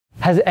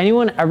Has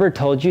anyone ever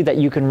told you that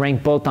you can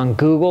rank both on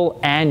Google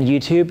and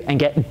YouTube and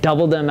get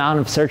double the amount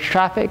of search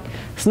traffic?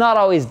 It's not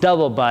always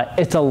double, but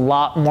it's a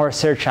lot more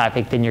search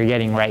traffic than you're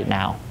getting right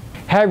now.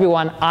 Hey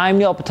everyone, I'm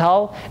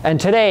Patel, and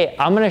today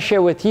I'm going to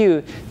share with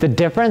you the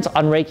difference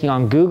on ranking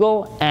on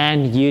Google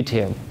and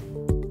YouTube.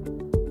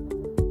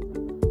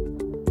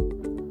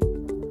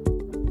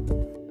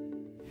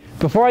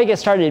 Before I get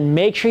started,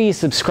 make sure you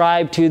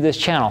subscribe to this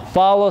channel.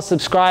 Follow,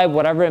 subscribe,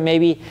 whatever it may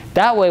be.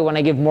 That way, when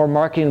I give more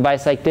marketing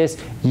advice like this,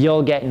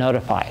 you'll get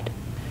notified.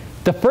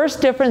 The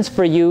first difference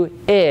for you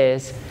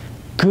is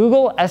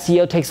Google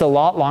SEO takes a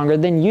lot longer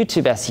than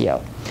YouTube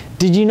SEO.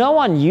 Did you know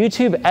on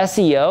YouTube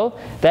SEO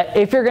that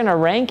if you're gonna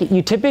rank,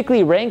 you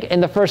typically rank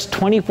in the first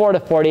 24 to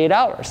 48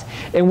 hours,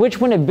 in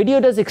which when a video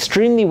does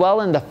extremely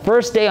well in the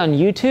first day on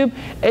YouTube,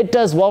 it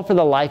does well for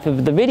the life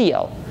of the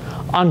video.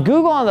 On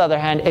Google, on the other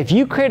hand, if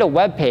you create a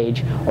web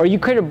page or you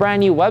create a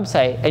brand new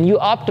website and you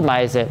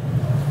optimize it,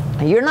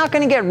 you're not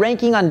going to get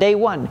ranking on day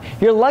one.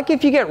 You're lucky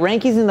if you get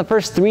rankings in the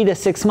first 3 to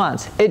 6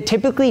 months. It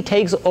typically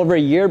takes over a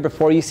year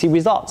before you see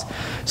results.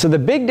 So the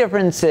big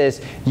difference is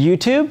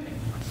YouTube,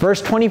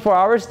 first 24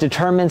 hours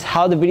determines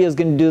how the video is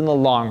going to do in the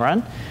long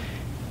run.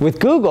 With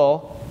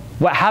Google,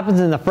 what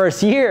happens in the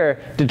first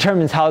year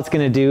determines how it's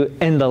going to do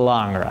in the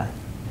long run.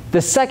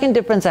 The second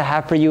difference I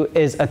have for you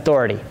is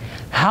authority.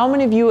 How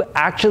many of you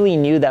actually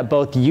knew that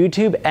both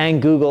YouTube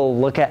and Google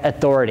look at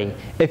authority?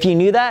 If you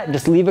knew that,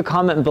 just leave a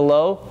comment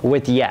below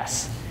with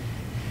yes.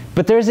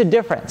 But there's a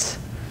difference.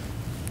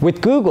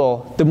 With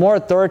Google, the more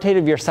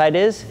authoritative your site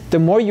is, the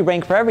more you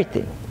rank for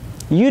everything.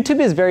 YouTube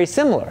is very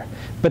similar,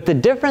 but the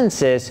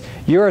difference is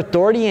your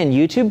authority in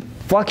YouTube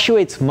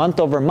fluctuates month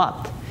over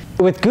month.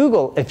 With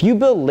Google, if you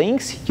build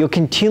links, you'll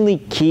continually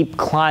keep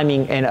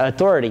climbing in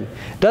authority.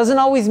 Doesn't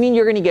always mean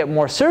you're going to get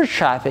more search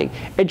traffic.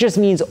 It just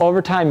means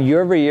over time,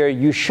 year over year,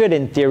 you should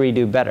in theory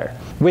do better.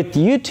 With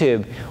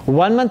YouTube,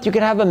 1 month you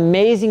could have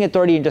amazing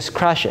authority and just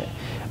crush it.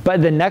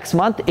 But the next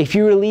month, if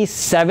you release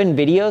 7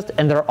 videos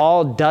and they're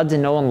all duds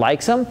and no one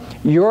likes them,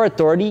 your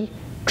authority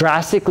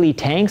drastically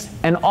tanks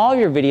and all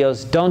your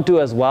videos don't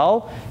do as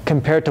well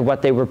compared to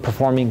what they were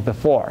performing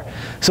before.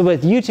 So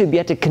with YouTube, you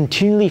have to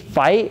continually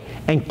fight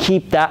and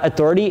keep that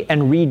authority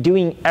and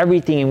redoing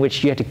everything, in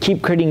which you have to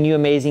keep creating new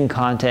amazing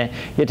content.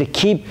 You have to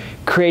keep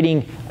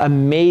creating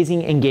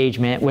amazing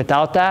engagement.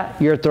 Without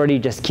that, your authority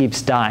just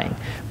keeps dying.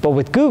 But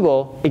with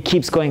Google, it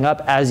keeps going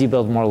up as you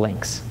build more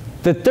links.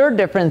 The third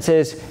difference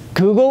is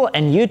Google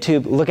and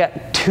YouTube look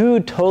at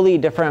 2 totally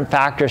different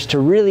factors to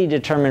really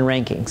determine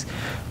rankings.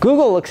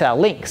 Google looks at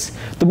links.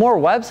 The more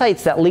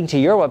websites that link to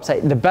your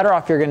website, the better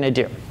off you're going to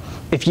do.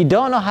 If you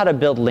don't know how to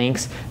build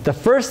links, the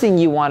first thing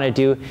you want to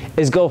do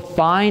is go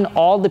find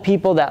all the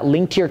people that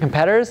link to your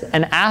competitors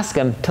and ask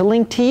them to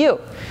link to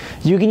you.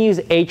 You can use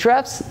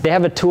Ahrefs. They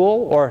have a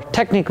tool, or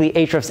technically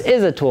Ahrefs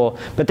is a tool,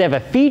 but they have a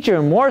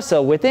feature more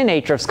so within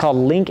Ahrefs called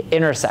Link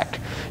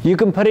Intersect. You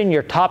can put in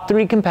your top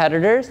 3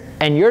 competitors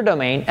and your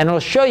domain, and it'll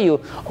show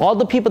you all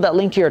the people that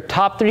link to your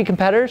top 3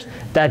 competitors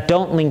that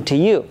don't link to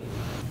you.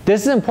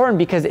 This is important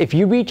because if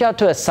you reach out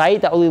to a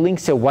site that only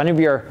links to one of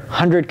your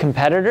 100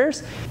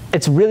 competitors,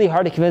 it's really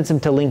hard to convince them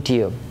to link to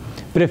you.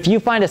 But if you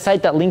find a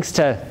site that links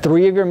to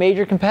 3 of your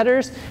major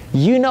competitors,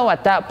 you know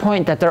at that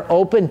point that they're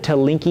open to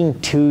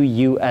linking to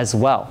you as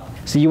well.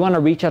 So you want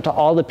to reach out to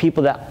all the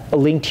people that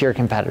link to your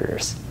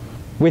competitors.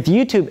 With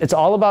YouTube, it's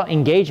all about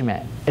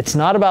engagement. It's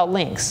not about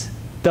links.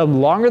 The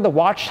longer the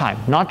watch time,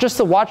 not just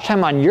the watch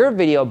time on your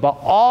video, but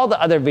all the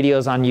other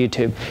videos on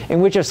YouTube, in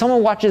which if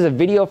someone watches a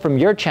video from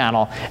your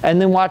channel and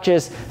then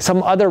watches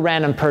some other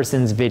random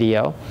person's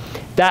video,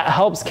 that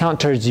helps count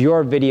towards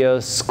your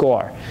video's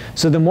score.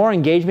 So the more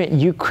engagement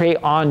you create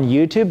on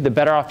YouTube, the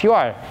better off you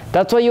are.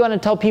 That's why you want to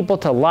tell people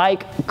to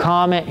like,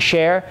 comment,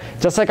 share.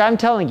 Just like I'm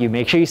telling you,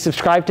 make sure you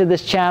subscribe to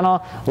this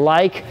channel,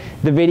 like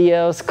the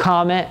videos,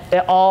 comment.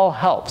 It all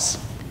helps.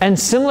 And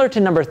similar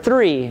to number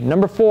 3,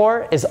 number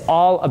 4 is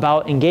all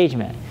about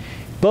engagement.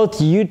 Both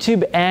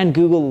YouTube and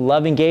Google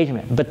love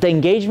engagement, but the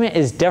engagement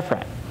is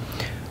different.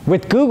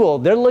 With Google,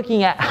 they're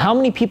looking at how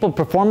many people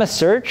perform a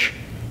search,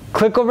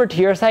 click over to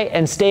your site,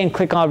 and stay and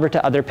click over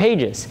to other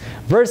pages,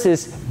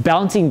 versus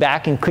bouncing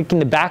back and clicking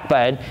the back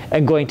button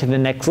and going to the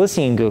next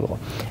listing in Google.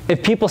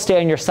 If people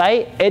stay on your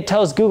site, it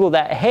tells Google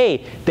that,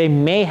 hey, they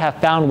may have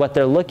found what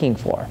they're looking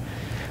for.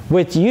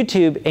 With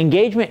YouTube,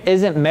 engagement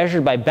isn't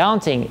measured by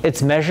bouncing,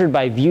 it's measured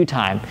by view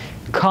time,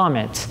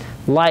 comments,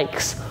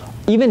 likes,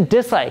 even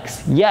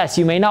dislikes. Yes,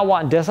 you may not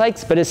want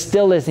dislikes, but it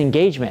still is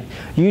engagement.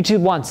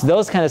 YouTube wants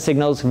those kind of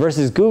signals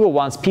versus Google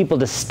wants people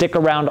to stick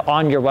around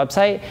on your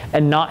website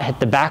and not hit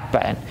the back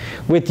button.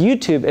 With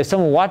YouTube, if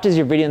someone watches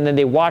your video and then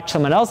they watch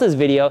someone else's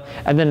video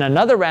and then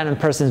another random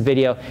person's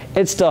video,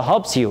 it still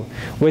helps you.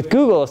 With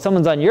Google, if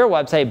someone's on your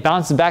website,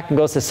 bounces back and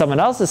goes to someone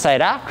else's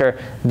site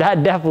after,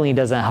 that definitely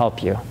doesn't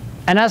help you.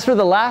 And as for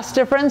the last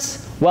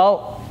difference,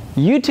 well,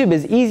 YouTube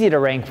is easy to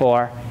rank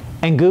for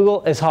and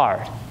Google is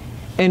hard,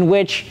 in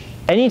which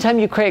anytime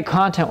you create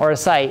content or a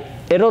site,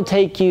 it'll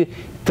take you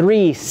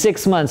 3,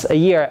 6 months, a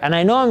year. And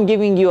I know I'm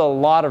giving you a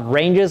lot of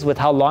ranges with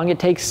how long it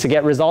takes to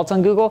get results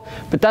on Google,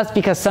 but that's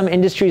because some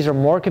industries are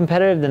more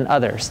competitive than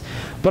others.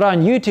 But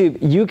on YouTube,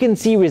 you can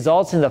see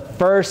results in the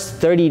first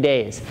 30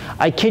 days.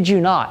 I kid you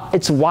not,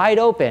 it's wide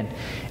open.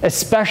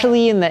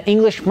 Especially in the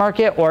English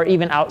market or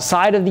even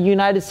outside of the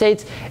United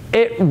States,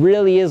 it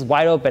really is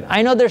wide open.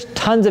 I know there's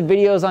tons of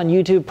videos on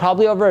YouTube,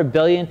 probably over 1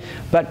 billion,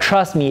 but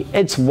trust me,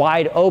 it's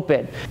wide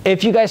open.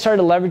 If you guys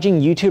started leveraging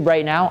YouTube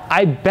right now,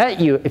 I bet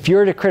you if you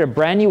were to create a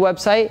brand new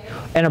website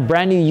and a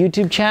brand new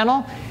YouTube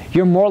channel,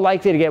 you're more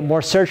likely to get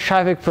more search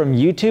traffic from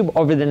YouTube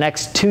over the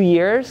next 2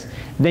 years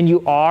than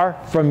you are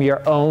from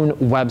your own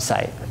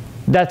website.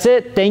 That's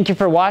it. Thank you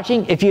for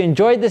watching. If you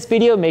enjoyed this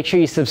video, make sure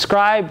you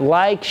subscribe,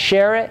 like,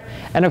 share it.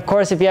 And of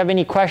course, if you have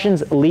any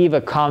questions, leave a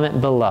comment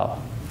below.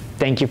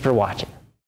 Thank you for watching.